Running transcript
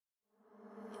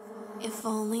If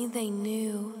only they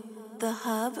knew. The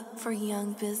hub for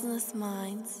young business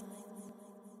minds.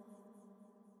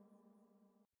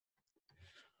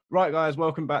 Right, guys,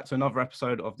 welcome back to another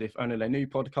episode of the If Only They Knew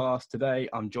podcast. Today,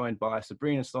 I'm joined by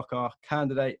Sabrina Stocker,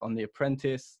 candidate on the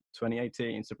Apprentice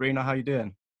 2018. Sabrina, how you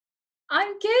doing?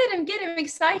 I'm good. I'm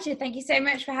excited. Thank you so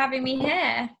much for having me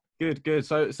here. Good.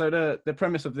 So the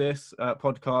premise of this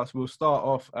podcast, we'll start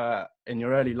off in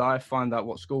your early life, find out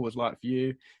what school was like for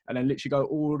you, and then literally go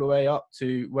all the way up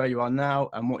to where you are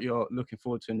now and what you're looking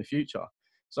forward to in the future.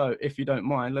 So if you don't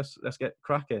mind, let's get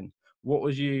cracking. What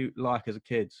was you like as a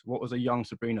kid? What was a young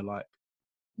Sabrina like?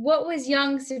 What was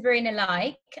young Sabrina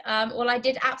like? Well, I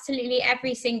did absolutely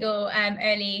every single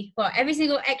every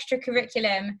single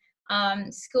extracurriculum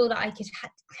school that I could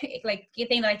like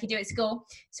thing that I could do at school.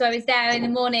 So I was there in the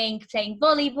morning playing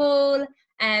volleyball.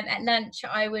 At lunch,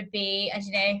 I would be, as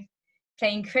you know,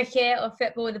 playing cricket or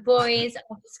football with the boys.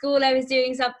 After school, I was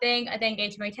doing something. I then go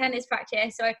to my tennis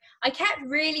practice. So I kept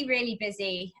really, really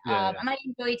busy, and I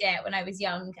enjoyed it when I was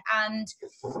young. And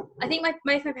I think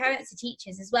both my parents are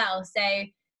teachers as well. So I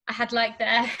had like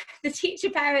the teacher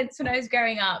parents when I was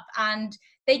growing up, and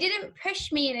they didn't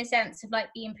push me in a sense of like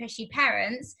being pushy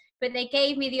parents, but they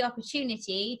gave me the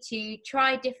opportunity to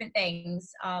try different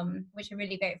things, which I'm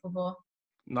really grateful for.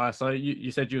 Nice. So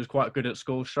you said you was quite good at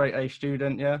school, straight A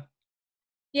student, yeah?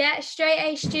 Yeah, straight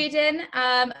A student.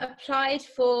 Applied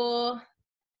for,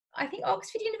 I think,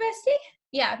 Oxford University.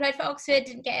 Yeah, I applied for Oxford,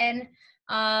 didn't get in.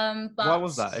 But Why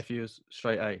was that if you was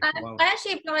straight A? I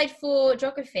actually applied for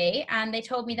geography, and they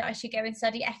told me that I should go and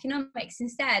study economics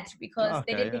instead because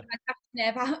they didn't think I'd have to know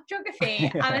about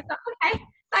geography. Yeah. And I thought, okay,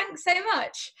 thanks so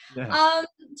much. Yeah.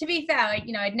 To be fair,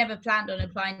 I'd never planned on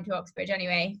applying to Oxford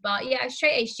anyway. But yeah,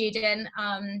 straight A student.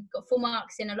 Got full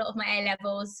marks in a lot of my A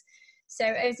levels, so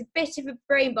it was a bit of a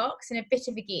brain box and a bit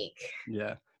of a geek.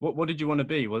 Yeah. What did you want to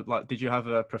be? Did you have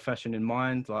a profession in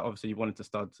mind? Like, obviously you wanted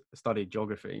to study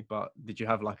geography, but did you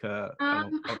have like an I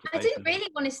occupation? didn't really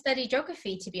want to study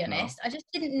geography, to be honest. I just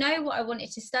didn't know what I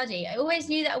wanted to study. I always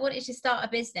knew that I wanted to start a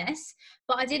business,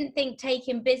 but I didn't think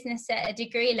taking business at a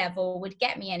degree level would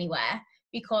get me anywhere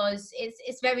because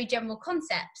it's very general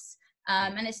concepts,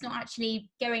 and it's not actually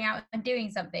going out and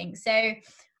doing something. So I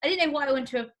didn't know what I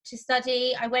wanted to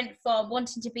study. I went from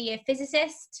wanting to be a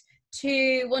physicist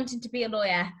to wanting to be a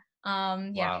lawyer.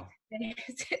 Wow.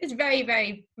 It's very,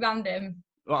 very random.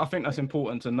 Well, I think that's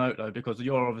important to note though, because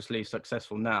you're obviously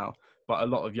successful now, but a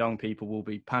lot of young people will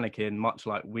be panicking, much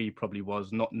like we probably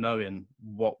was, not knowing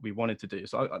what we wanted to do.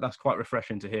 So that's quite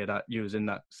refreshing to hear that you was in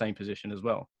that same position as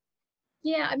well.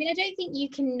 Yeah, I mean, I don't think you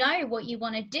can know what you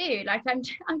want to do. Like I'm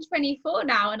 24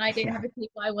 now, and I don't have a clue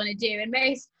what I want to do. And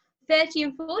most 30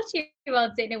 and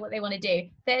 40-year-olds don't know what they want to do.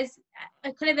 There's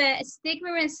a kind of a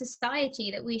stigma in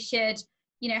society that we should,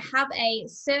 have a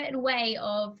certain way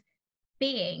of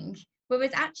being,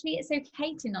 whereas actually it's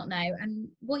okay to not know. And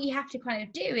what you have to kind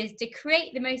of do is to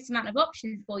create the most amount of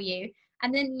options for you,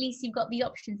 and then at least you've got the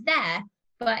options there.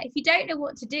 But if you don't know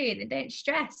what to do, then don't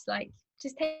stress. Like,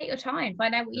 just take your time,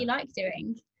 find out what you like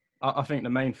doing. I think the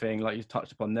main thing, like you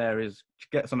touched upon there, is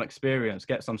get some experience,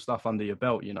 get some stuff under your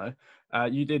belt.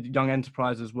 You did Young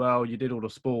Enterprise as well. You did all the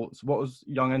sports. What was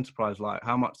Young Enterprise like?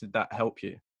 How much did that help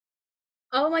you?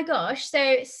 Oh my gosh.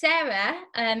 So Sarah,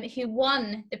 who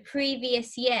won the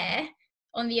previous year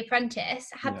on The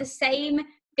Apprentice, had the same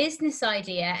business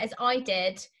idea as I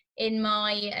did in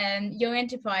my Young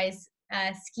Enterprise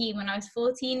scheme when I was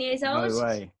 14 years old. No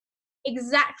way.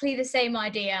 Exactly the same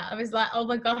idea. I was like, oh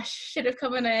my gosh, should have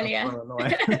come in earlier. That's so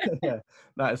annoying. Yeah,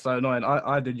 that is so annoying.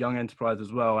 I did Young Enterprise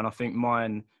as well, and I think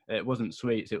mine, it wasn't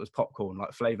sweets, it was popcorn,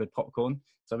 like flavoured popcorn.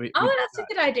 So that's a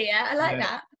good idea. I like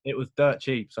that. It was dirt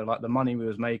cheap, so like the money we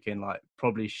was making, like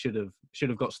probably should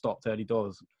have got stopped early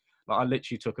doors. Like I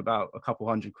literally took about a couple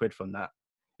 £100 from that.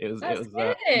 It was That's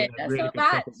really not good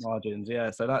bad. profit margins.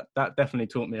 Yeah, so that definitely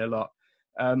taught me a lot.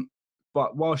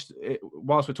 But whilst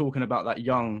we're talking about that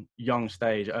young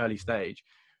stage, early stage,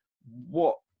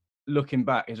 what, looking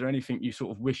back, is there anything you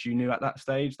sort of wish you knew at that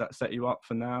stage that set you up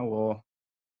for now? Or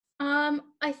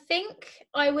I think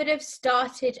I would have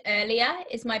started earlier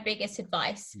is my biggest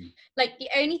advice. Like the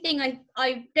only thing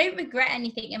I don't regret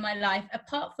anything in my life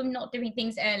apart from not doing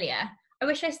things earlier. I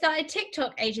wish I started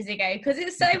TikTok ages ago because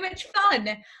it's so much fun.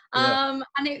 And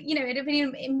it'd have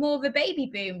been more of a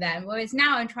baby boom then, whereas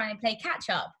now I'm trying to play catch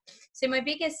up. So my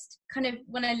biggest kind of,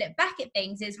 when I look back at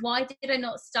things, is why did I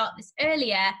not start this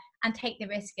earlier and take the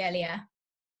risk earlier?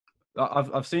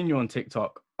 I've seen you on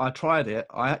TikTok. I tried it.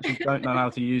 I actually don't know how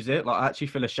to use it. Like I actually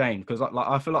feel ashamed because like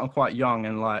I feel like I'm quite young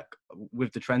and like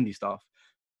with the trendy stuff.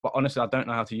 but honestly, I don't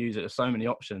know how to use it. There's so many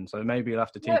options, so maybe you'll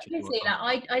have to No, teach us. honestly,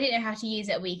 like, I didn't know how to use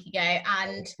it a week ago,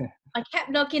 and I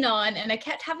kept logging on and I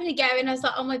kept having to go, and I was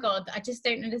like, oh my God, I just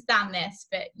don't understand this,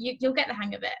 but you'll get the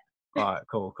hang of it. All right,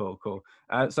 cool.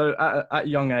 So at a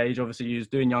young age, obviously you was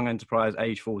doing young enterprise,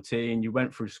 age 14, you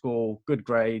went through school, good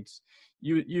grades,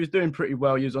 you was doing pretty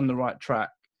well, you was on the right track.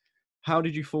 How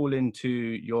did you fall into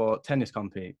your tennis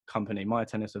company, My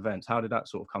Tennis Events? How did that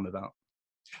sort of come about?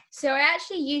 So I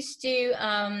actually used to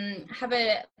have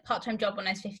a part-time job when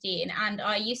I was 15, and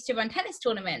I used to run tennis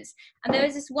tournaments. And there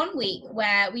was this one week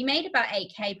where we made about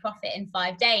 8k profit in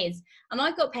 5 days, and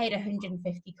I got paid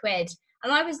 150 quid.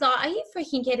 And I was like, are you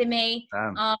freaking kidding me?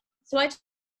 So I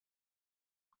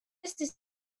just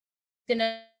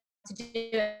gonna do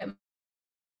it.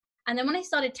 And then when I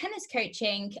started tennis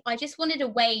coaching, I just wanted a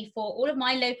way for all of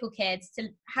my local kids to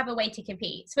have a way to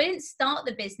compete. So I didn't start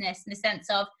the business in the sense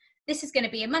of, this is going to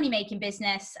be a money-making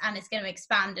business and it's going to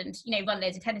expand and, you know, run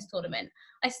loads of tennis tournament.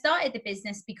 I started the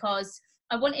business because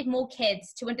I wanted more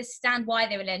kids to understand why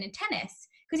they were learning tennis.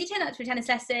 Because you turn up to a tennis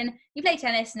lesson, you play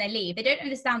tennis and they leave. They don't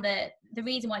understand the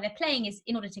reason why they're playing is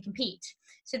in order to compete.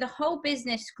 So the whole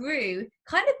business grew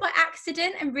kind of by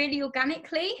accident and really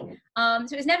organically. So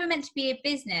it was never meant to be a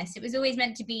business. It was always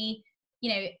meant to be,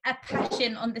 you know, a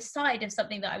passion on the side of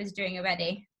something that I was doing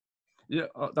already. Yeah,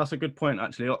 that's a good point,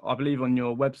 actually. I believe on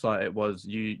your website it was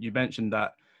you mentioned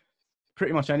that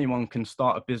pretty much anyone can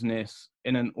start a business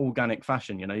in an organic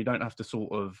fashion. You know, you don't have to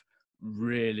sort of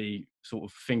really sort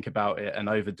of think about it and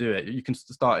overdo it. You can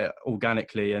start it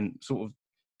organically and sort of,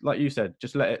 like you said,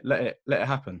 just let it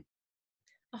happen.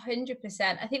 100%.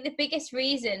 I think the biggest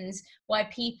reasons why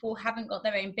people haven't got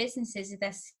their own businesses is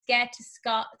they're scared to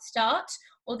start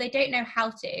or they don't know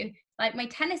how to. Like my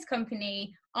tennis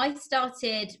company, I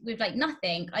started with like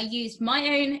nothing. I used my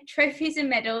own trophies and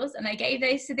medals and I gave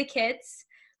those to the kids.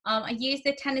 I used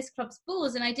the tennis club's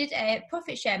balls and I did a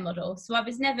profit share model. So I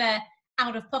was never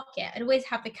out of pocket. I'd always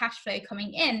have the cash flow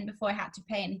coming in before I had to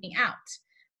pay anything out.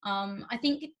 I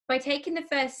think by taking the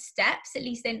first steps, at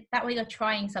least then that way you're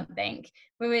trying something,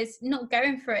 whereas not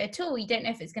going for it at all, you don't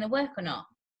know if it's going to work or not.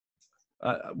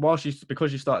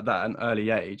 Because you started that at an early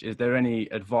age, is there any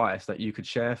advice that you could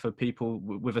share for people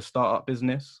with a startup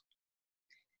business?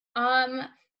 I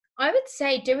would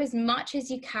say do as much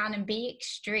as you can and be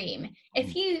extreme.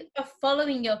 If you are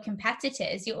following your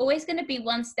competitors, you're always going to be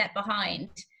one step behind.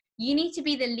 You need to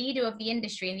be the leader of the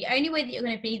industry. And the only way that you're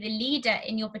going to be the leader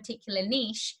in your particular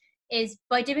niche is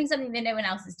by doing something that no one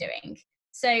else is doing.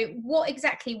 So what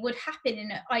exactly would happen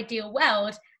in an ideal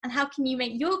world? And how can you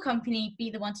make your company be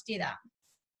the one to do that?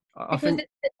 Because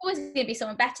there's always going to be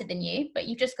someone better than you, but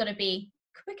you've just got to be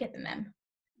quicker than them.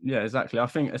 Yeah, exactly. I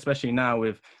think especially now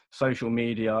with social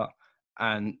media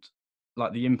and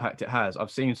like the impact it has, I've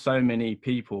seen so many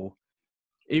people,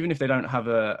 even if they don't have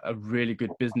a really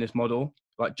good business model,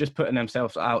 like just putting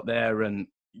themselves out there, and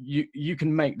you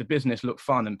can make the business look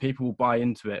fun and people will buy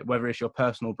into it, whether it's your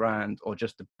personal brand or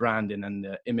just the branding and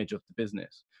the image of the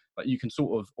business. Like you can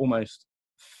sort of almost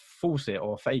force it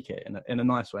or fake it in a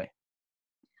nice way.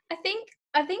 I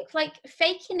think like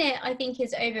faking it, I think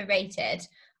is overrated.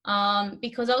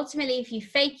 Because ultimately if you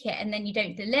fake it and then you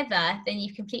don't deliver, then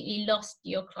you've completely lost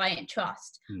your client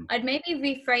trust. I'd maybe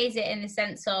rephrase it in the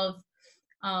sense of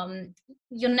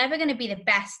you're never going to be the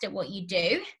best at what you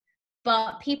do,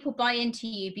 but people buy into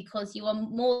you because you are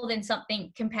more than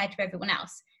something compared to everyone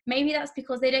else. Maybe that's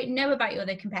because they don't know about your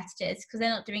other competitors because they're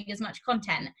not doing as much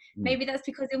content. Maybe that's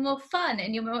because you're more fun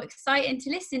and you're more exciting to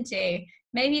listen to.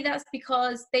 Maybe that's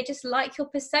because they just like your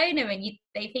persona and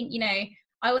they think, you know,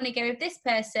 I want to go with this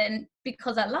person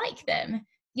because I like them.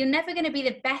 You're never going to be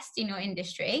the best in your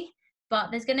industry,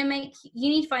 but you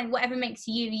need to find whatever makes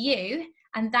you you,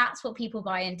 and that's what people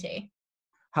buy into.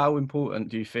 How important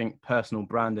do you think personal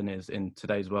branding is in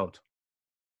today's world?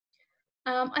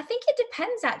 I think it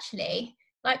depends actually.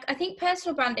 Like I think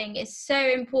personal branding is so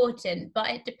important, but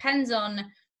it depends on,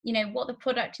 you know, what the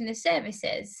product and the service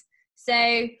is.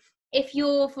 So if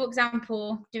you're, for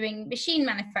example, doing machine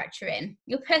manufacturing,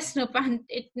 your personal brand,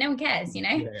 no one cares, you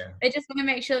know. Yeah. They just want to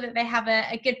make sure that they have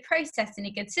a good process and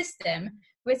a good system.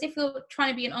 Whereas if you're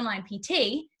trying to be an online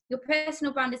PT, your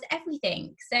personal brand is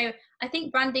everything. So I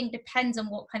think branding depends on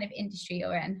what kind of industry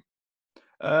you're in.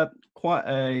 Quite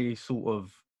a sort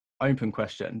of open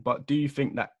question, but do you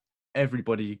think that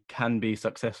everybody can be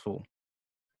successful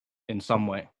in some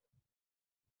way?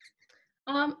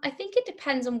 I think it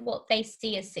depends on what they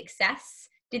see as success.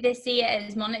 Do they see it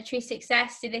as monetary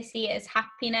success? Do they see it as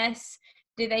happiness?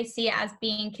 Do they see it as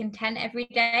being content every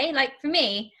day? Like for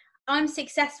me, I'm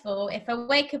successful if I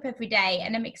wake up every day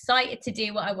and I'm excited to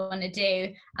do what I want to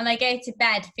do, and I go to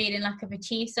bed feeling like I've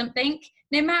achieved something,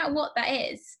 no matter what that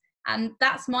is. And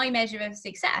that's my measure of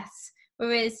success.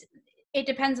 Whereas it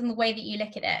depends on the way that you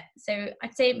look at it. So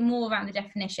I'd say more around the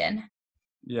definition.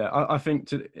 Yeah, I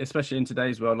think especially in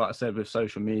today's world, like I said, with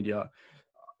social media,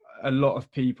 a lot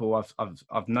of people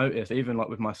I've noticed, even like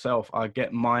with myself, I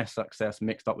get my success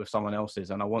mixed up with someone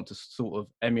else's, and I want to sort of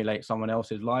emulate someone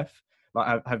else's life.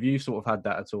 Like, have you sort of had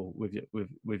that at all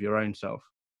with your own self?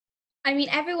 I mean,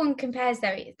 everyone compares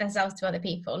themselves to other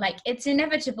people. Like, it's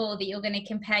inevitable that you're going to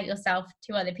compare yourself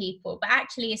to other people. But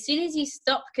actually, as soon as you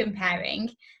stop comparing,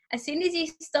 as soon as you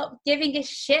stop giving a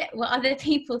shit what other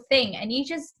people think, and you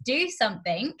just do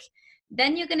something,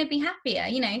 then you're going to be happier.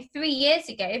 3 years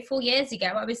ago, 4 years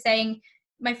ago,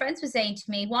 my friends were saying to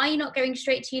me, why are you not going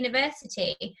straight to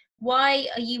university? Why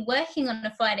are you working on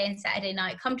a Friday and Saturday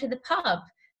night? Come to the pub.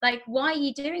 Like, why are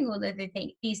you doing all of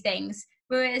these things?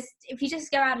 Whereas if you just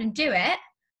go out and do it,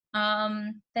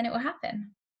 then it will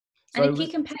happen. And So if you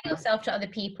compare yourself to other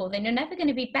people, then you're never going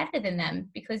to be better than them,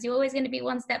 because you're always going to be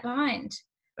one step behind.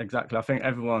 exactly, I think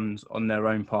everyone's on their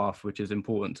own path, which is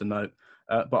important to note.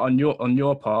 But on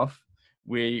your path,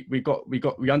 we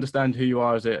understand who you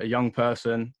are as a young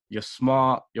person. You're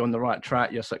smart, you're on the right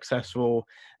track, you're successful,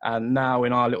 and now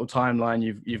in our little timeline,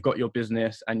 you've got your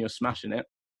business and you're smashing it.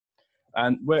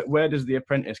 And where does the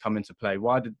Apprentice come into play?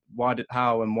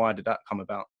 How and why did that come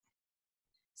about?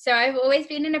 So I've always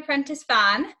been an Apprentice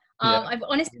fan. Yeah, I've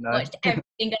honestly watched every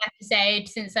single episode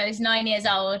since I was 9 years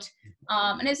old.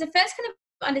 And it was the first kind of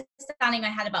understanding I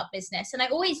had about business. And I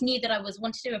always knew that I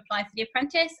wanted to apply for the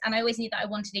Apprentice, and I always knew that I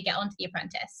wanted to get onto the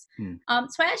Apprentice.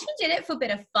 So I actually did it for a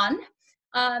bit of fun.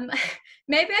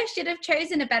 Maybe I should have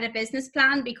chosen a better business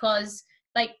plan, because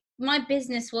like, my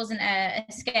business wasn't a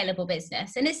scalable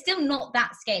business, and it's still not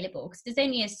that scalable because there's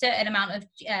only a certain amount of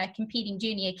competing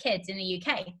junior kids in the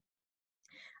UK.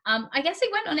 I guess I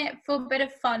went on it for a bit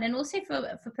of fun, and also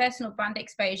for personal brand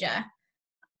exposure.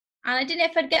 And I didn't know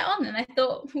if I'd get on, and I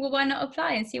thought, well, why not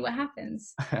apply and see what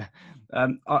happens?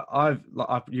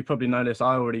 You probably know this.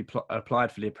 I already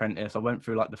applied for the Apprentice. I went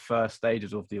through like the first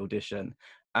stages of the audition,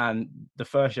 and the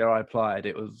first year I applied,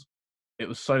 it was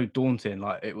so daunting.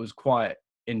 Like, it was quite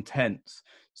intense.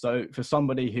 So for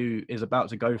somebody who is about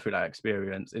to go through that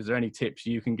experience, is there any tips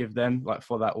you can give them, like,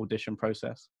 for that audition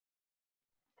process?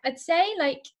 I'd say,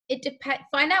 like, it depends.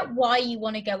 Find out why you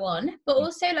want to go on, but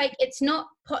also, like, it's not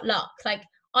potluck. Like,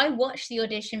 I watched the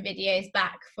audition videos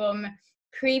back from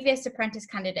previous Apprentice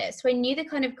candidates, so I knew the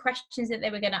kind of questions that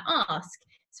they were going to ask.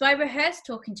 So I rehearsed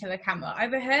talking to a camera. I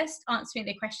rehearsed answering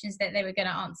the questions that they were going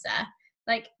to answer.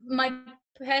 Like, my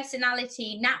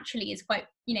personality naturally is quite,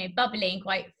 bubbly and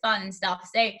quite fun and stuff.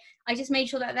 So I just made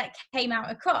sure that came out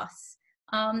across.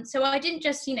 So I didn't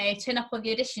just, turn up on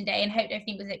the audition day and hope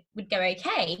everything would go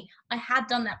okay. I had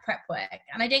done that prep work,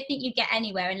 and I don't think you get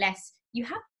anywhere unless you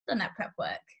have done that prep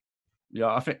work.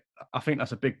 Yeah, I think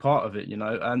that's a big part of it,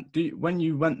 And when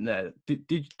you went there,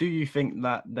 do you think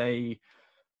that they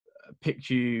picked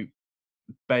you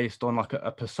based on like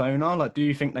a persona? Like, do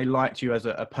you think they liked you as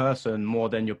a person more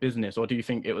than your business, or do you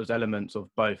think it was elements of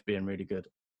both being really good?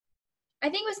 I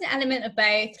think it was an element of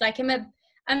both. Like, I'm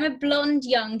a blonde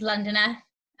young Londoner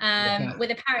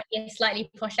with apparently a slightly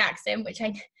posh accent, which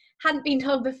I hadn't been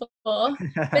told before.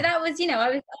 But that was, I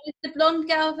was the blonde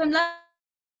girl from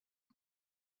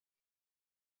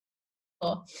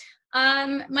Lawlor.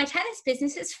 My tennis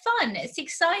business is fun. It's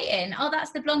exciting. Oh,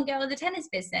 that's the blonde girl of the tennis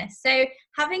business. So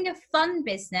having a fun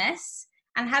business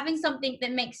and having something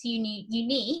that makes you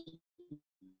unique,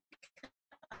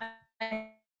 I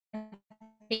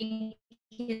think,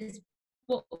 is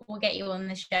what will get you on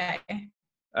the show.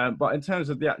 But in terms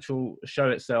of the actual show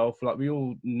itself, like, we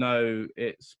all know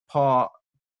it's part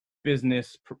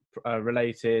business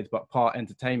related, but part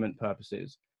entertainment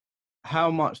purposes. How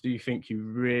much do you think you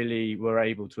really were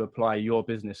able to apply your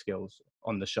business skills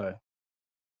on the show?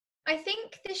 I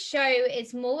think the show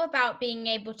is more about being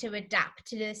able to adapt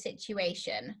to the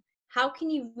situation. How can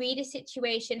you read a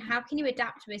situation? How can you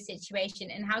adapt to a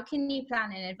situation? And how can you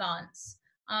plan in advance?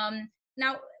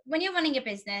 Now, when you're running a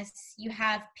business, you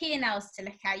have P&Ls to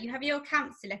look at, you have your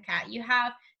accounts to look at, you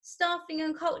have staffing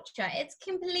and culture. It's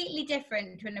completely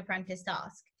different to an apprentice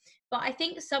task. But I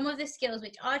think some of the skills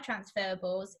which are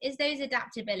transferables is those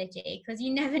adaptability, because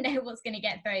you never know what's going to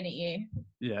get thrown at you.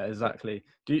 Yeah, exactly.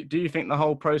 Do you think the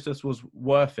whole process was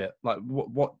worth it? Like,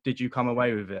 what did you come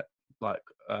away with it? Like,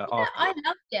 I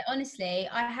loved it, honestly.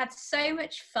 I had so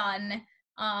much fun.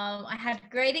 I had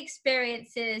great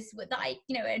experiences that I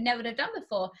never would have done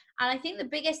before. And I think the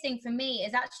biggest thing for me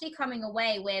is actually coming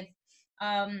away with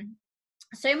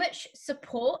so much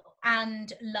support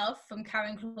and love from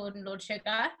Karen, Claude, and Lord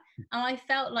Sugar. And I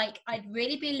felt like I'd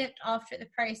really been looked after at the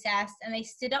process, and they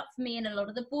stood up for me in a lot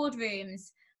of the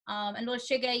boardrooms. And Lord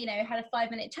Sugar, had a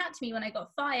 5-minute chat to me when I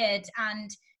got fired,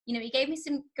 and he gave me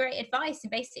some great advice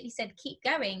and basically said, keep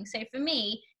going. So for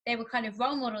me, they were kind of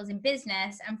role models in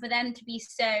business, and for them to be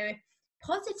so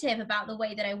positive about the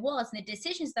way that I was and the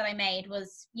decisions that I made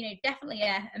was, definitely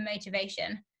a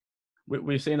motivation.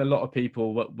 We've seen a lot of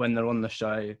people when they're on the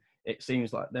show, it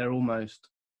seems like they're almost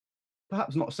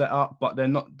perhaps not set up, but they're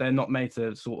not made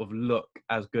to sort of look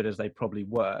as good as they probably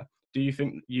were. Do you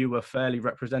think you were fairly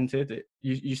represented?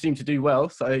 You seem to do well,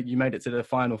 so you made it to the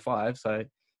final 5, so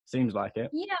seems like it.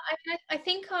 Yeah, I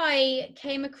think I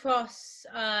came across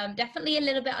definitely a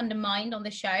little bit undermined on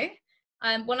the show.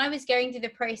 When I was going through the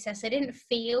process, I didn't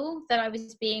feel that I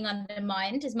was being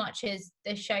undermined as much as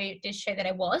the show did show that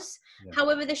I was. Yeah.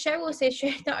 However, the show also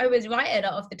showed that I was right a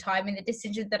lot of the time in the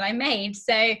decisions that I made.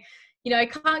 So, I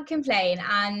can't complain.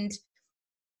 And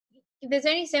there's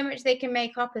only so much they can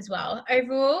make up as well.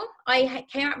 Overall, I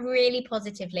came out really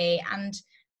positively, and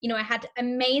I had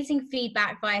amazing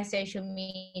feedback via social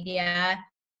media.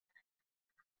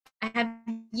 I have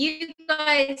you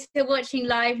guys who are watching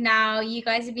live now. You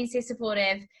guys have been so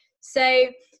supportive. So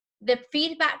the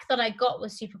feedback that I got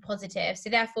was super positive. So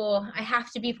therefore, I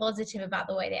have to be positive about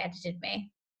the way they edited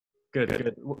me.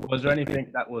 Good. Was there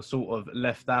anything that was sort of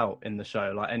left out in the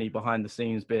show, like any behind the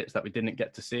scenes bits that we didn't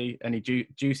get to see? Any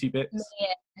juicy bits?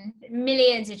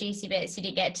 Millions of juicy bits you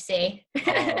didn't get to see.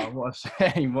 Oh,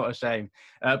 what a shame.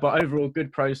 But overall,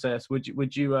 good process.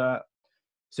 Would you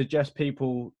suggest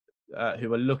people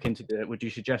who are looking to do it, would you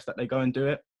suggest that they go and do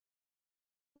it?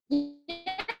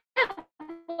 Yeah,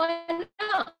 why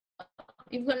not?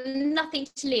 You've got nothing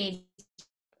to lose.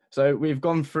 So we've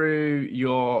gone through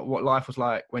what life was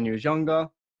like when you was younger.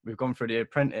 We've gone through the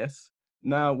Apprentice.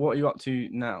 Now, what are you up to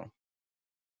now?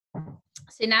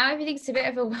 So now everything's a bit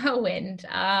of a whirlwind.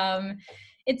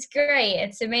 It's great.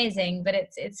 It's amazing, but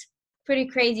it's pretty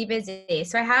crazy busy.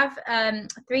 So I have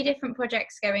 3 different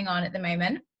projects going on at the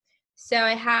moment. So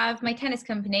I have my tennis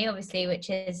company, obviously, which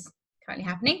is currently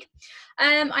happening.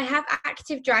 I have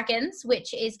Active Dragons,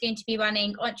 which is going to be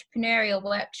running entrepreneurial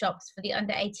workshops for the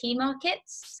under 18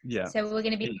 markets. Yeah. So we're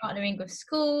going to be partnering with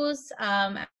schools,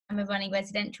 and we're running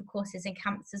residential courses and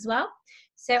camps as well.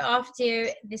 So after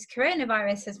this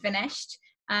coronavirus has finished,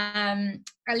 at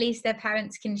least their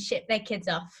parents can ship their kids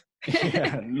off.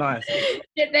 Yeah, nice.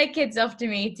 Ship their kids off to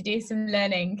me to do some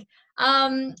learning.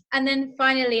 And then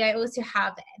finally, I also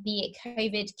have the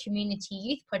COVID Community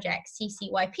Youth Project,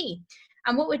 CCYP.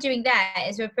 And what we're doing there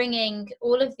is we're bringing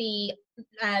all of the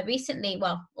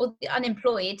all the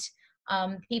unemployed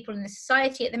people in the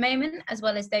society at the moment, as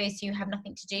well as those who have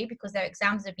nothing to do because their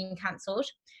exams have been cancelled,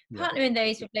 partnering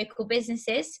those with local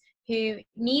businesses who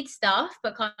need staff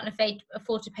but can't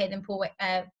afford to pay them full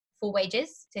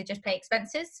wages, so just pay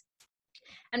expenses.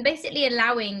 And basically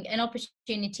allowing an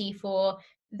opportunity for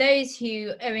those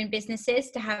who are in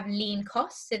businesses to have lean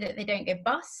costs so that they don't go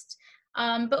bust,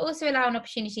 but also allowing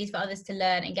opportunities for others to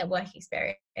learn and get work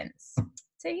experience.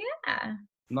 So yeah.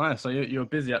 Nice. So you're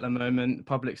busy at the moment,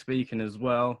 public speaking as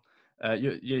well.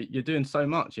 You're doing so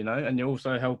much, and you're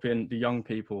also helping the young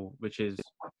people, which is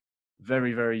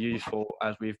very, very useful,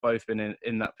 as we've both been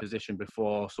in that position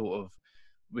before. Sort of,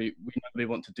 we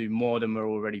want to do more than we're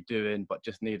already doing, but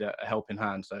just need a helping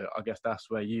hand. So I guess that's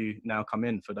where you now come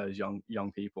in for those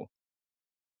young people.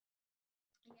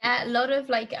 Yeah, a lot of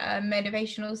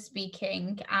motivational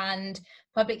speaking and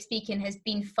public speaking has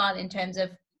been fun in terms of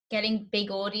getting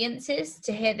big audiences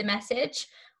to hear the message.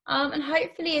 And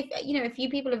hopefully, if a few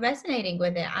people are resonating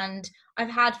with it, and I've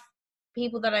had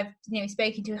people that I've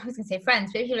spoken to, I was going to say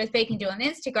friends, but people I've spoken to on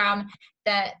Instagram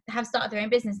that have started their own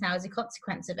business now as a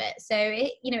consequence of it. So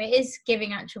it is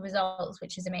giving actual results,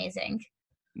 which is amazing.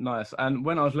 Nice. And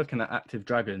when I was looking at Active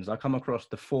Dragons, I come across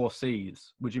the 4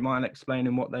 C's. Would you mind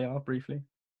explaining what they are briefly?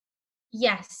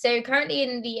 Yes. So currently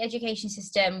in the education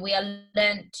system, we are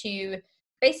learnt to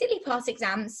basically pass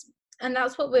exams, and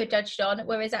that's what we're judged on.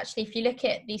 Whereas actually, if you look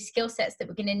at the skill sets that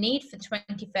we're going to need for the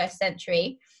 21st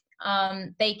century,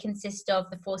 they consist of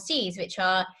the 4 C's, which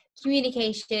are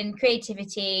communication,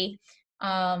 creativity,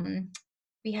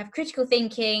 we have critical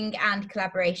thinking and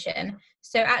collaboration.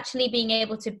 So actually being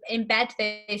able to embed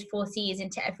those 4 C's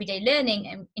into everyday learning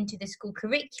and into the school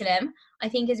curriculum, I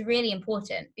think is really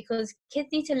important, because kids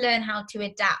need to learn how to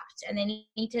adapt, and they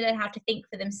need to learn how to think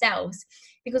for themselves,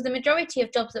 because the majority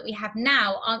of jobs that we have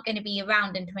now aren't going to be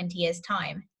around in 20 years'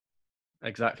 time.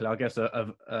 Exactly. I guess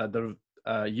the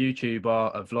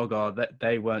YouTuber, a vlogger, that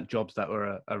they weren't jobs that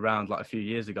were around like a few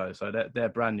years ago. So they're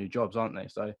brand new jobs, aren't they?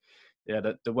 So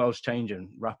yeah, the world's changing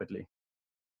rapidly.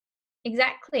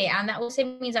 Exactly. And that also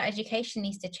means our education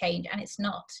needs to change, and it's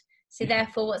not. So Yeah.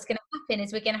 therefore, what's going to happen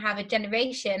is we're going to have a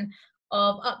generation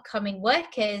of upcoming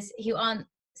workers who aren't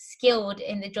skilled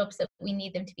in the jobs that we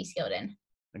need them to be skilled in.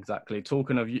 Exactly.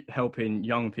 Talking of helping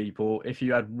young people, if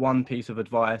you had one piece of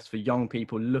advice for young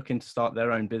people looking to start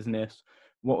their own business,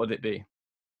 what would it be?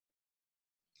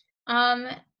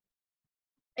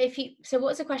 So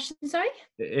what's the question? Sorry.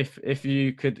 If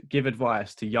you could give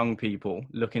advice to young people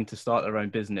looking to start their own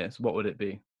business, what would it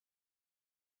be?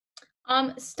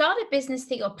 Start a business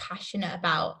that you're passionate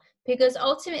about, because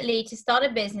ultimately to start a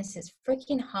business is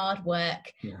freaking hard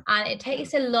work, Yeah. and it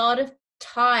takes a lot of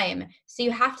time. So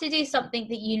you have to do something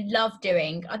that you love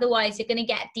doing. Otherwise, you're going to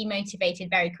get demotivated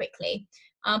very quickly.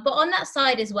 But on that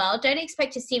side as well, don't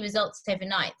expect to see results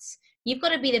overnight. You've got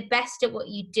to be the best at what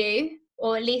you do,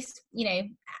 or at least,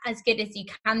 as good as you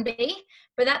can be.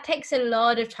 But that takes a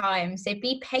lot of time. So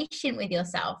be patient with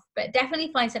yourself, but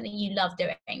definitely find something you love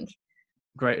doing.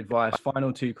 Great advice.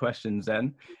 Final two questions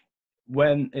then.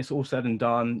 When it's all said and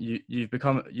done, you've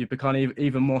become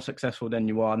even more successful than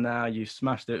you are now. You've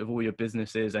smashed it with all your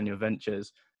businesses and your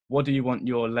ventures. What do you want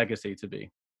your legacy to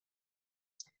be?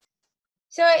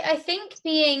 So I think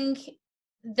being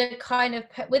the kind of,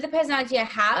 with the personality I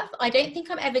have, I don't think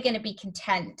I'm ever going to be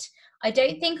content. I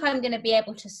don't think I'm going to be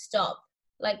able to stop.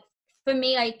 Like, for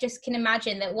me, I just can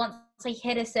imagine that once I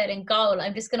hit a certain goal,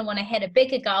 I'm just going to want to hit a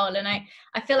bigger goal. And I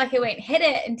feel like I won't hit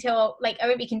it until, like, I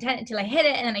won't be content until I hit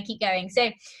it, and then I keep going. So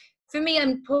for me,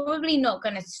 I'm probably not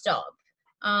going to stop.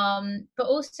 But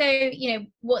also,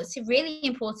 what's really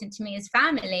important to me is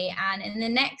family. And in the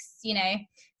next,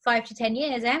 5 to 10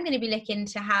 years, I am going to be looking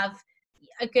to have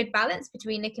a good balance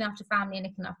between looking after family and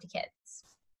looking after kids.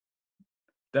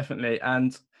 Definitely.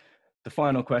 And the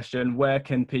final question, where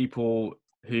can people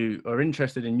who are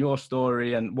interested in your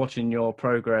story and watching your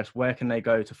progress, where can they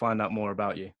go to find out more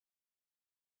about you?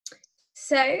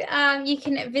 So you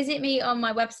can visit me on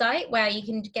my website, where you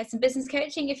can get some business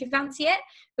coaching if you fancy it,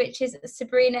 which is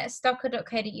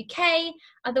sabrinastocker.co.uk.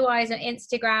 Otherwise on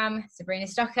Instagram,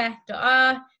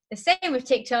 sabrinastocker.r. The same with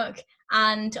TikTok,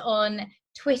 and on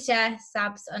Twitter,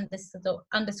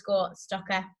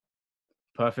 sabs_stocker.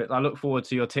 Perfect. I look forward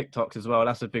to your TikToks as well.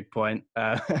 That's a big point.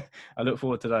 I look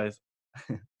forward to those.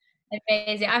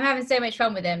 Amazing. I'm having so much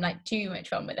fun with them, like too much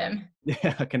fun with them.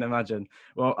 Yeah, I can imagine.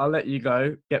 Well, I'll let you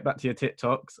go. Get back to your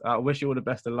TikToks. I wish you all the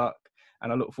best of luck.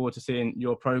 And I look forward to seeing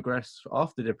your progress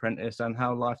after The Apprentice and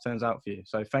how life turns out for you.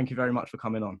 So thank you very much for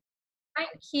coming on.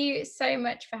 Thank you so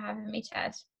much for having me,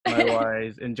 Ted. No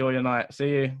worries. Enjoy your night. See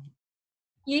you.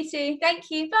 You too. Thank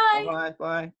you. Bye. Bye.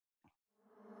 Bye.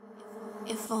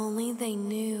 If only they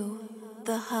knew,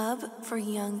 the hub for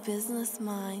young business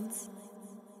minds.